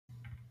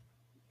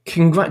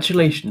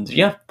Congratulations,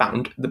 you have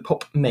found the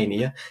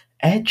Popmania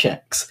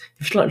Airchecks.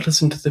 If you'd like to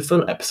listen to the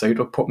full episode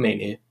of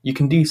Popmania, you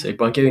can do so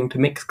by going to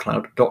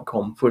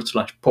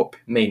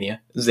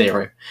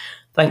mixcloud.com/Popmania0.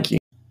 Thank you.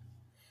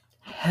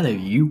 Hello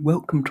you,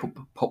 welcome to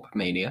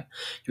Popmania.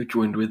 You're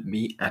joined with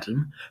me,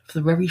 Adam, for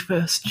the very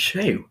first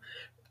show.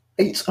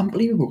 It's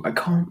unbelievable, I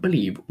can't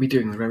believe we're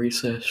doing the very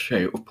first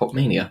show of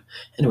Popmania.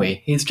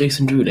 Anyway, here's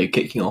Jason Drulo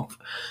kicking off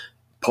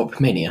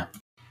Popmania.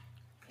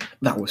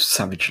 That was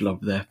savage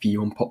love there for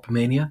you on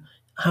Popmania.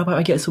 How about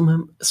I get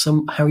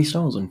some Harry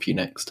Styles on for you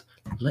next?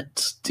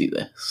 Let's do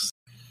this.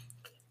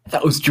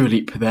 That was Dua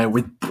Lipa there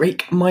with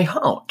Break My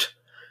Heart.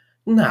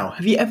 Now,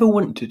 have you ever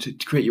wanted to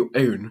create your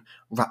own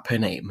rapper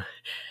name?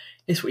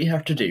 It's what you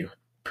have to do.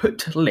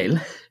 Put Lil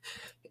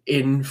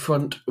in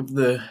front of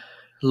the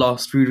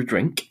last food or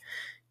drink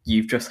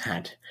you've just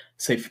had.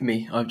 So for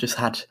me, I've just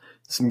had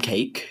some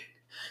cake.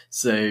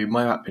 So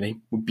my rapper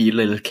name would be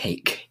Lil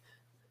Cake.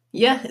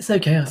 Yeah, it's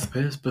okay, I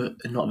suppose, but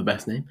not the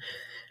best name.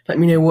 Let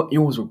me know what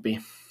yours would be.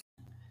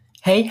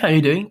 Hey, how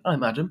you doing?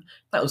 I'm Adam.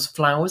 That was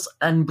Flowers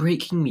and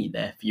Breaking Me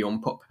there for you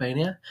on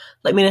Popmania.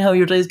 Let me know how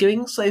your day's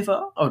going so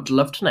far. I would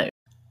love to know.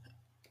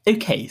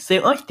 Okay,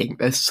 so I think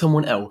there's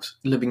someone else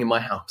living in my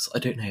house I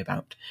don't know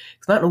about.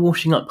 The amount of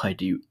washing up I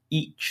do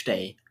each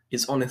day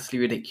is honestly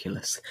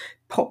ridiculous.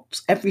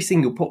 Every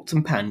single pots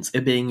and pans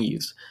are being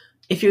used.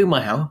 If you're in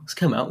my house,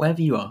 come out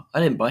wherever you are.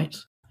 I don't bite.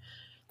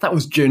 That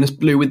was Jonas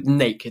Blue with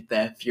Naked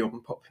there for you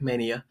on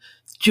Popmania.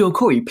 Jill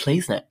Corey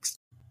plays next.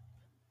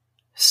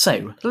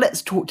 So,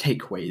 let's talk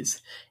takeaways.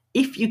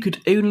 If you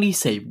could only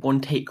say one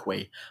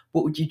takeaway,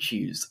 what would you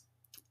choose?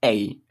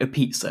 A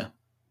pizza.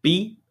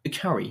 B, a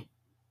curry.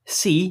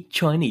 C,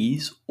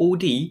 Chinese. Or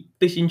D,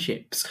 fish and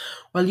chips.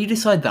 While you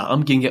decide that,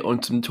 I'm going to get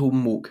on some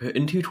Tom Walker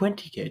and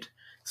 220 Kid.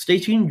 Stay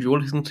tuned,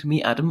 you're listening to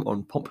me, Adam,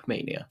 on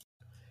Popmania.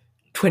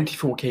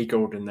 24K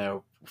golden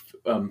there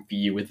for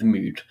you with The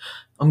Mood.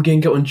 I'm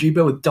going to get on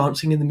Juba with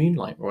Dancing in the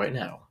Moonlight right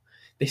now.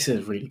 This is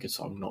a really good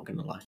song, not going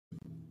to lie.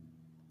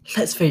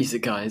 Let's face it,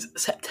 guys,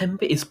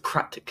 September is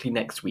practically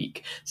next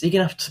week, so you're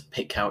going to have to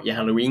pick out your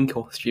Halloween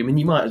costume, and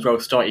you might as well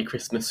start your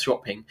Christmas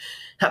shopping.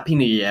 Happy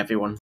New Year,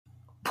 everyone.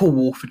 Paul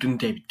Warford and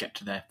David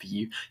Guetta there for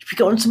you. Should we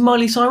go on to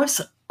Miley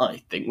Cyrus?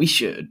 I think we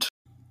should.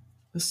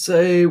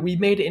 So, we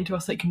made it into our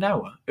second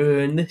hour,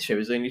 and this show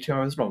is only 2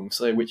 hours long,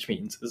 so which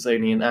means there's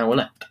only an hour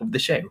left of the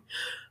show.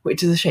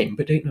 Which is a shame,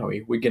 but don't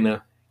worry, we're going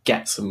to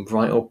get some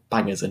right old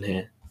bangers in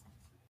here.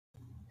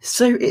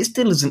 So, it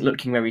still isn't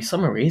looking very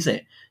summery, is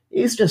it?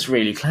 It's just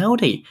really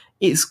cloudy.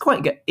 It's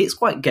quite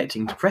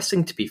getting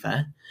depressing, to be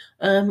fair.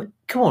 Come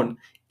on,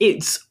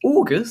 it's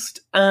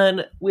August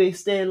and we're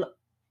still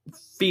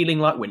feeling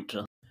like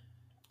winter.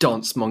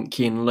 Dance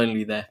Monkey and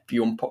Lonely there for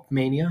you on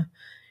Popmania.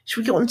 Should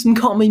we get on some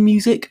calming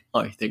music?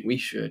 I think we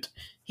should.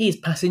 Here's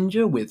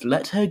Passenger with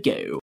Let Her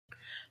Go.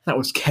 That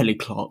was Kelly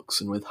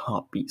Clarkson with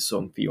Heartbeat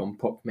Song for you on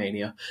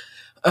Popmania.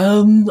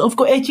 I've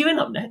got Ed Sheeran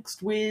up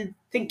next with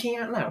Thinking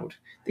Out Loud.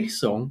 This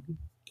song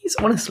is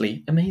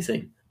honestly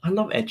amazing. I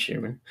love Ed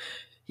Sheeran.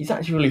 He's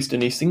actually released a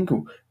new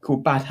single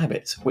called Bad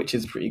Habits, which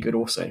is pretty good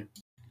also.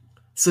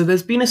 So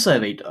there's been a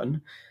survey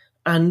done,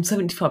 and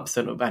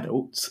 75% of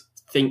adults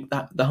think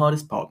that the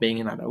hardest part being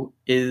an adult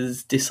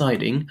is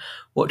deciding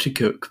what to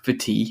cook for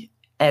tea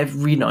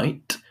every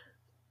night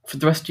for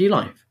the rest of your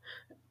life.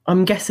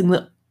 I'm guessing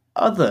that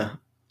other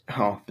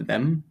half of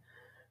them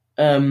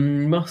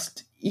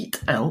must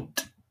eat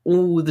out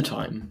all the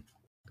time.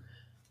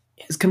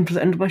 It's come to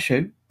the end of my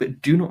show,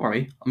 but do not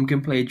worry, I'm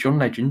going to play John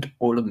Legend,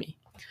 All of Me.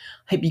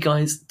 Hope you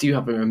guys do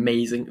have an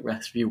amazing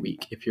rest of your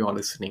week if you are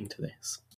listening to this.